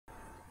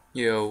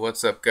Yo,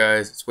 what's up,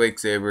 guys? It's Wake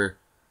Saber.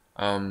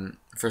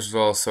 First of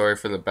all, sorry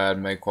for the bad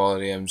mic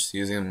quality. I'm just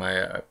using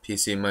my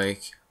PC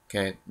mic.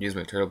 Can't use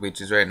my Turtle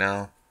Beaches right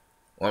now.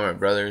 One of my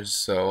brothers,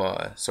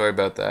 so sorry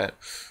about that.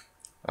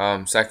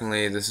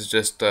 Secondly, this is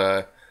just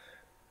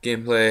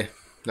gameplay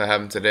that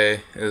happened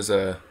today. It was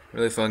a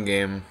really fun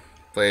game.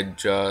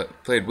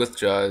 Played with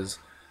Jaws,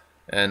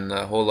 and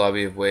the whole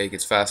lobby of Wake.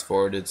 It's fast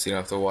forwarded, so you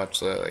don't have to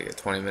watch like a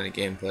 20-minute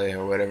gameplay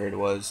or whatever it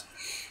was.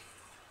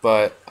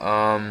 But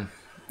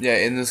yeah,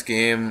 in this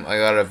game, I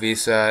got a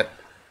VSAT.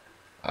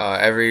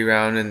 Every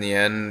round in the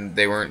end,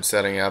 they weren't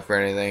setting up or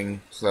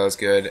anything, so that was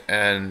good.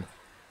 And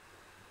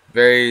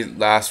very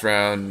last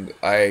round,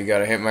 I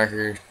got a hit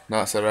marker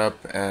not set up,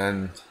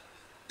 and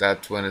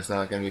that's when it's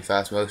not going to be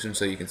fast motion,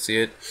 so you can see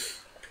it.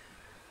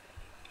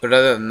 But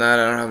other than that,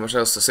 I don't have much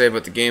else to say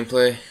about the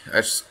gameplay.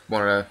 I just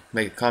want to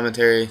make a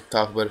commentary,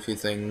 talk about a few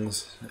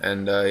things,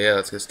 and yeah,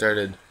 let's get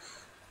started.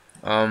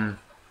 Um,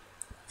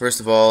 First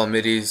of all,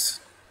 Middy's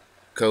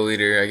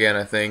co-leader again,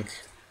 I think,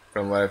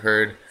 from what I've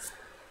heard.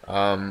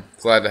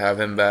 Glad to have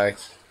him back.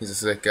 He's a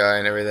sick guy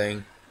and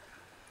everything.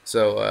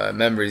 So,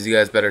 members, you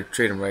guys better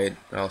treat him right,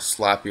 and I'll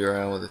slap you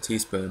around with a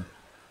teaspoon.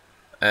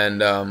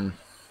 And,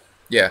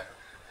 yeah.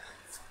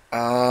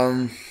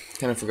 Kind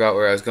of forgot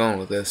where I was going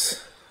with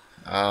this.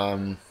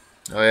 Oh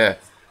yeah.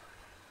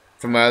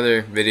 From my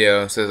other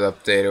video, it says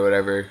update or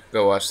whatever.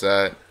 Go watch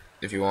that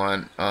if you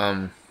want.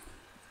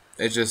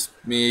 It's just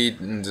me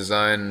and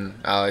Design,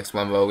 Alex,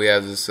 Mumbo. We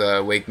have this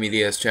Wake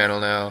Media's channel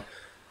now.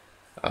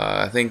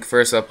 I think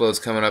first upload's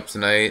coming up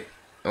tonight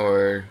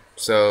or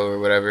so or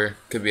whatever.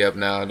 Could be up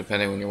now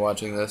depending when you're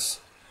watching this.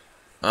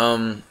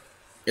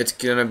 It's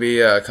gonna be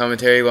a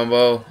commentary,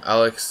 Wumbo,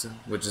 Alex,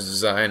 which is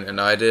Design,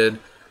 and I did.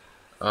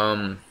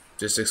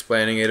 Just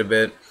explaining it a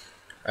bit.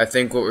 I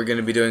think what we're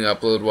gonna be doing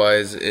upload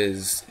wise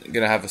is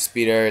gonna have a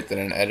speed art, then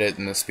an edit,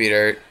 and a speed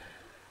art.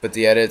 But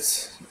the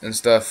edits and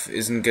stuff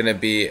isn't gonna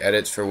be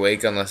edits for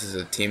Wake unless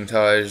it's a team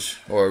taj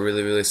or a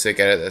really sick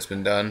edit that's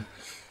been done.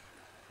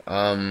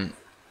 And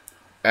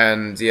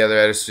the other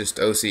edits just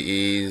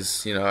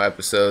OCEs, you know,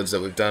 episodes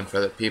that we've done for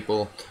other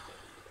people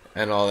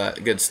and all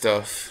that good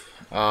stuff.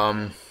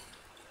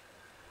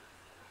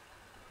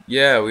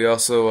 Yeah, we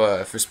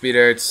also for speed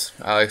arts,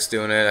 Alex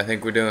doing it. I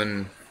think we're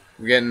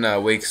getting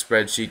a Wake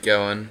spreadsheet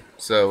going,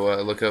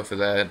 so look out for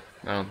that.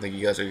 I don't think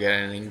you guys are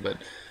getting anything, but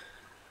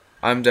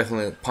I'm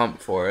definitely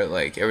pumped for it.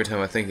 Like every time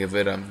I think of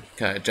it, I'm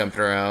kind of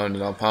jumping around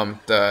and I'm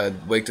pumped.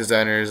 Wake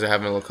designers are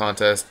having a little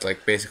contest,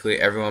 like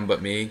basically everyone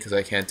but me, because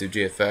I can't do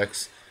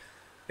GFX.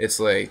 It's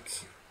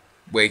like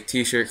Wake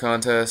t-shirt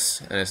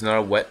contest, and it's not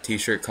a wet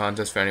t-shirt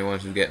contest for anyone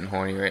who's getting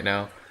horny right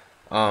now.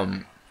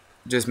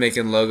 Just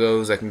making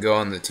logos that can go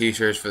on the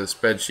t-shirts for the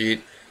spreadsheet.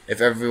 If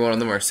every one of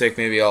them are sick,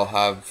 maybe I'll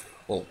have,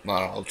 well,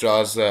 not all,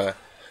 Jaws, we'll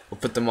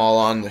put them all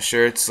on the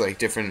shirts, like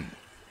different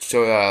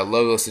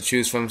logos to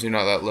choose from, so you're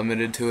not that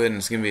limited to it, and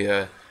it's gonna be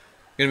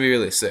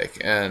really sick,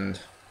 and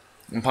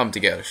I'm pumped to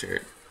get a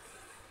shirt.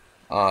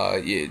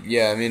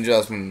 Yeah, me and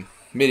Jaws been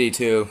Middy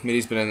too.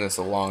 Middy's been in this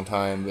a long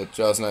time, but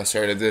Jaws and I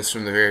started this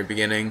from the very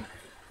beginning,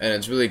 and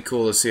it's really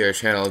cool to see our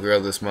channel grow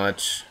this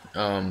much.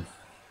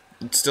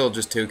 It's still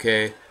just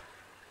 2K.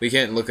 We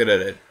can't look at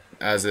it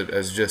as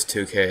just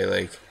 2K.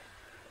 Like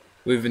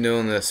we've been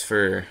doing this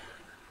for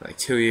like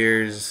 2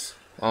 years,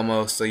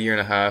 almost a year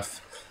and a half,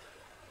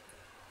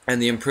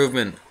 and the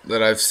improvement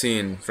that I've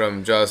seen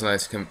from Jaws and I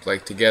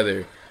like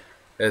together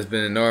has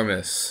been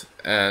enormous.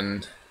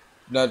 And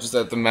not just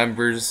that, the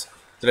members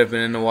that have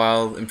been in a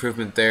while,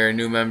 improvement there,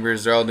 new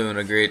members, they're all doing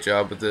a great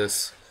job with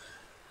this.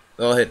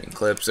 They're all hitting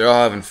clips, they're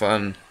all having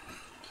fun.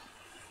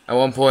 At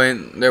one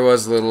point, there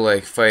was a little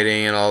like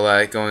fighting and all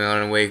that going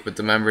on in Wake, but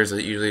the members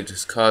that usually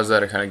just cause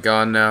that are kind of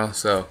gone now,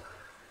 so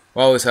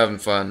we're always having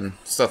fun,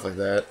 stuff like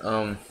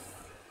that.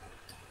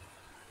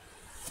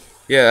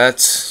 Yeah,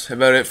 that's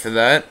about it for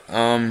that.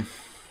 I'm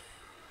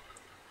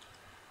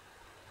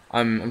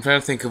trying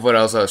to think of what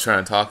else I was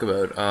trying to talk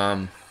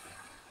about.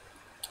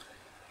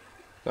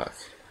 Fuck.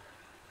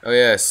 Oh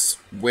yes,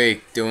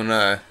 Wake doing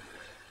a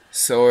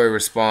SOAR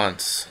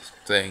response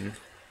thing.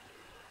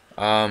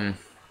 I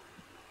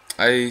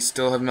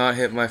still have not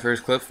hit my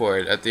first clip for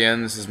it. At the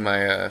end, this is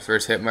my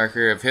first hit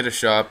marker. I've hit a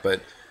shot,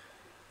 but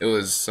it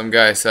was some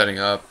guy setting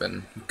up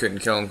and couldn't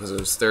kill him because it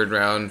was third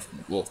round.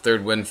 Well,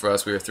 third win for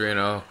us. We were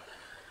 3-0.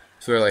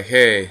 So we were like,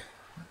 hey,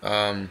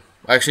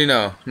 actually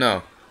no.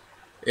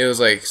 It was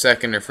like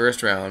second or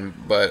first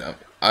round, but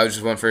I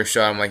just went for a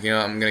shot. I'm like, you know,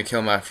 I'm gonna kill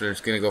him after.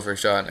 Just gonna go for a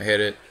shot, and I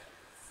hit it.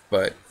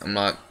 But I'm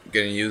not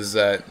gonna use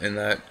that in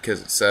that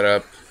because it's set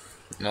up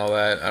and all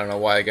that. I don't know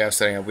why the guy's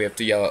setting up. We have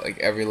to yell at like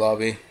every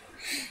lobby.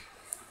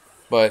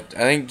 But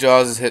I think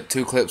Jaws has hit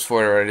 2 clips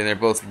for it already, and they're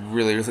both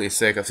really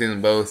sick. I've seen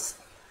them both.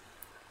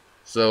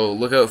 So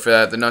look out for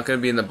that. They're not going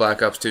to be in the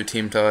Black Ops 2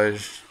 Team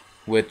Taj,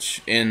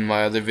 which in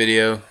my other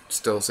video,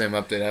 still same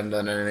update. I haven't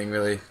done anything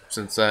really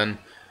since then.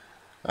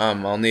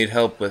 I'll need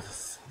help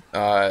with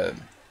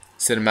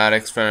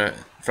cinematics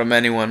from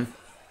anyone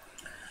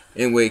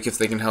in Wake if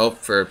they can help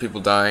for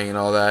people dying and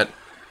all that,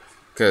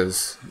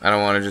 because I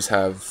don't want to just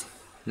have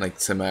like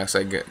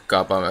cinematics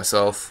got by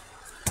myself.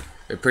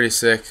 They're pretty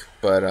sick,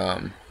 but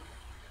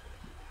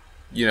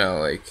you know,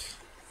 like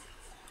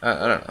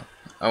I don't know.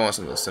 I want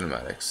some of those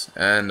cinematics,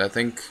 and I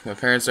think my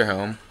parents are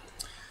home.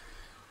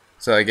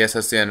 So I guess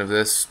that's the end of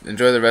this.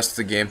 Enjoy the rest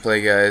of the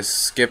gameplay, guys.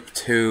 Skip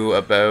to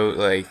about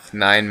like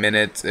 9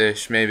 minutes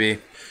ish, maybe,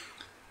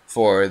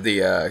 for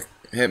the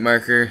hit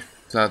marker.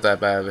 It's not that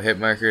bad of a hit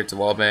marker. It's a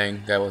wall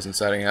bang. Guy wasn't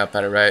setting up,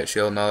 had a riot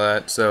shield and all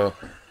that. So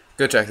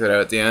go check that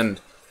out at the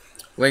end.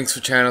 Links for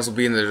channels will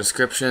be in the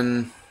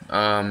description.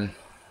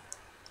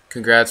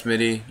 Congrats,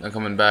 Midi, on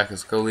coming back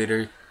as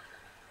co-leader.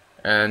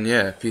 And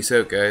yeah, peace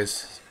out,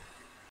 guys.